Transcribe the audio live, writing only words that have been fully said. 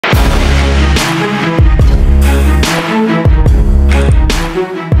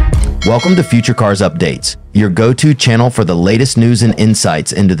Welcome to Future Cars Updates, your go-to channel for the latest news and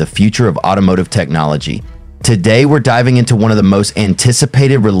insights into the future of automotive technology. Today, we're diving into one of the most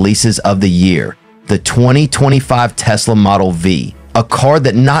anticipated releases of the year, the 2025 Tesla Model V, a car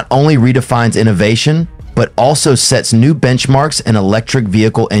that not only redefines innovation, but also sets new benchmarks in electric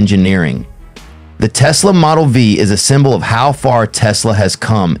vehicle engineering. The Tesla Model V is a symbol of how far Tesla has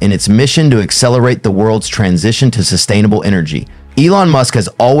come in its mission to accelerate the world's transition to sustainable energy. Elon Musk has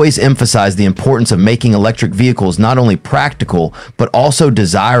always emphasized the importance of making electric vehicles not only practical, but also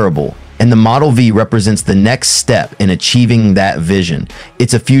desirable, and the Model V represents the next step in achieving that vision.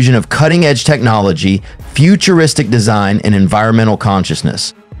 It's a fusion of cutting-edge technology, futuristic design, and environmental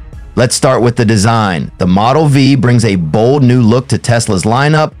consciousness. Let's start with the design. The Model V brings a bold new look to Tesla's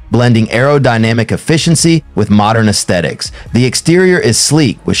lineup, blending aerodynamic efficiency with modern aesthetics. The exterior is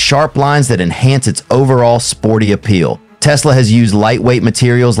sleek, with sharp lines that enhance its overall sporty appeal. Tesla has used lightweight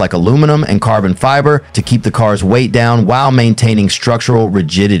materials like aluminum and carbon fiber to keep the car's weight down while maintaining structural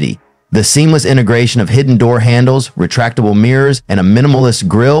rigidity. The seamless integration of hidden door handles, retractable mirrors, and a minimalist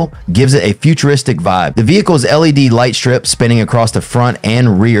grille gives it a futuristic vibe. The vehicle's LED light strip spinning across the front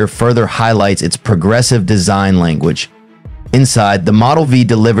and rear further highlights its progressive design language. Inside, the Model V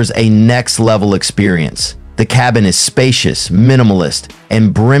delivers a next-level experience. The cabin is spacious, minimalist,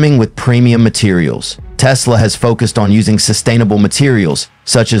 and brimming with premium materials. Tesla has focused on using sustainable materials,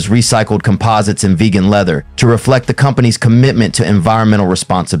 such as recycled composites and vegan leather, to reflect the company's commitment to environmental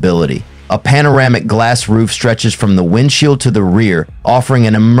responsibility. A panoramic glass roof stretches from the windshield to the rear, offering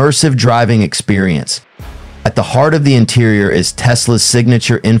an immersive driving experience. At the heart of the interior is Tesla's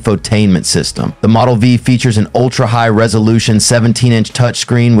signature infotainment system. The Model V features an ultra-high-resolution 17-inch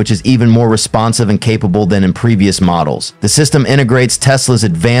touchscreen, which is even more responsive and capable than in previous models. The system integrates Tesla's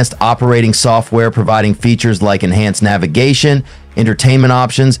advanced operating software, providing features like enhanced navigation, entertainment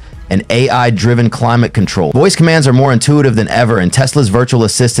options, and AI-driven climate control. Voice commands are more intuitive than ever, and Tesla's virtual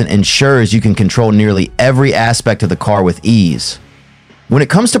assistant ensures you can control nearly every aspect of the car with ease. When it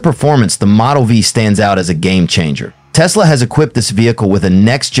comes to performance, the Model V stands out as a game changer. Tesla has equipped this vehicle with a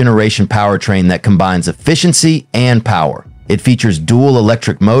next-generation powertrain that combines efficiency and power. It features dual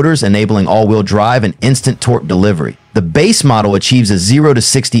electric motors, enabling all-wheel drive and instant torque delivery. The base model achieves a 0 to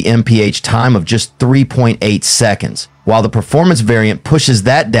 60 mph time of just 3.8 seconds, while the performance variant pushes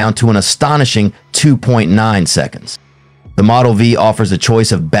that down to an astonishing 2.9 seconds. The Model V offers a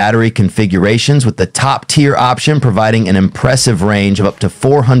choice of battery configurations, with the top-tier option providing an impressive range of up to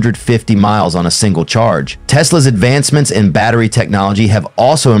 450 miles on a single charge. Tesla's advancements in battery technology have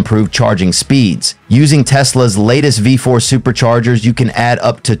also improved charging speeds. Using Tesla's latest V4 superchargers, you can add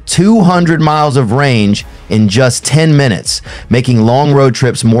up to 200 miles of range in just 10 minutes, making long road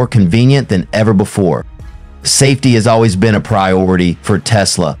trips more convenient than ever before. Safety has always been a priority for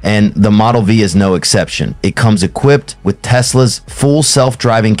Tesla, and the Model V is no exception. It comes equipped with Tesla's full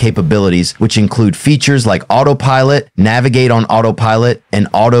self-driving capabilities, which include features like autopilot, navigate on autopilot, and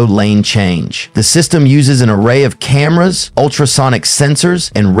auto lane change. The system uses an array of cameras, ultrasonic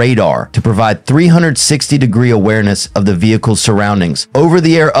sensors, and radar to provide 360-degree awareness of the vehicle's surroundings.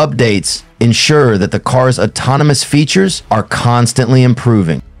 Over-the-air updates ensure that the car's autonomous features are constantly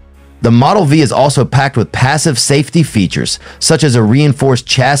improving. The Model V is also packed with passive safety features, such as a reinforced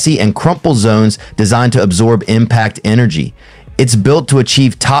chassis and crumple zones designed to absorb impact energy. It's built to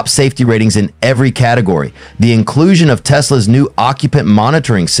achieve top safety ratings in every category. The inclusion of Tesla's new occupant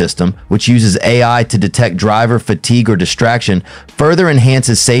monitoring system, which uses AI to detect driver fatigue or distraction, further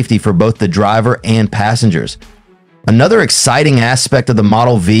enhances safety for both the driver and passengers. Another exciting aspect of the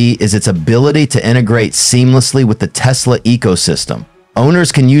Model V is its ability to integrate seamlessly with the Tesla ecosystem.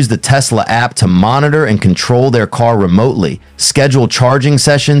 Owners can use the Tesla app to monitor and control their car remotely, schedule charging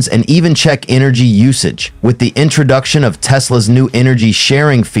sessions, and even check energy usage. With the introduction of Tesla's new energy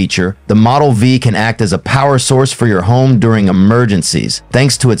sharing feature, the Model V can act as a power source for your home during emergencies,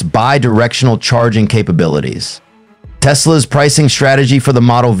 thanks to its bi-directional charging capabilities. Tesla's pricing strategy for the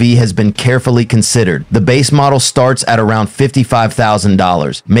Model V has been carefully considered. The base model starts at around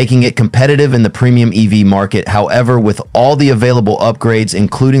 $55,000, making it competitive in the premium EV market. However, with all the available upgrades,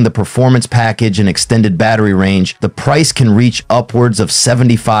 including the performance package and extended battery range, the price can reach upwards of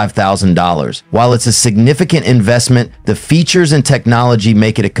 $75,000. While it's a significant investment, the features and technology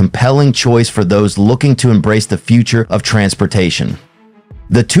make it a compelling choice for those looking to embrace the future of transportation.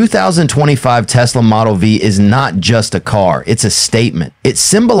 The 2025 Tesla Model V is not just a car, it's a statement. It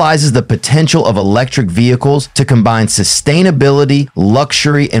symbolizes the potential of electric vehicles to combine sustainability,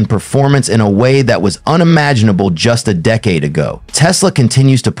 luxury, and performance in a way that was unimaginable just a decade ago. Tesla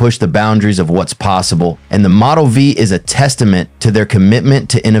continues to push the boundaries of what's possible, and the Model V is a testament to their commitment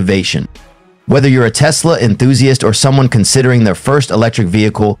to innovation. Whether you're a Tesla enthusiast or someone considering their first electric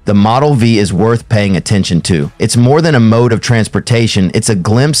vehicle, the Model V is worth paying attention to. It's more than a mode of transportation, it's a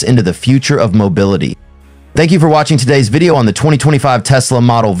glimpse into the future of mobility. Thank you for watching today's video on the 2025 Tesla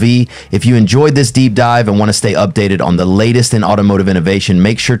Model V. If you enjoyed this deep dive and want to stay updated on the latest in automotive innovation,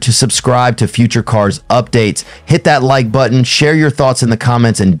 make sure to subscribe to Future Cars updates. Hit that like button, share your thoughts in the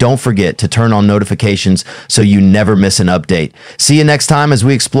comments, and don't forget to turn on notifications so you never miss an update. See you next time as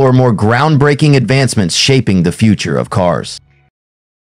we explore more groundbreaking advancements shaping the future of cars.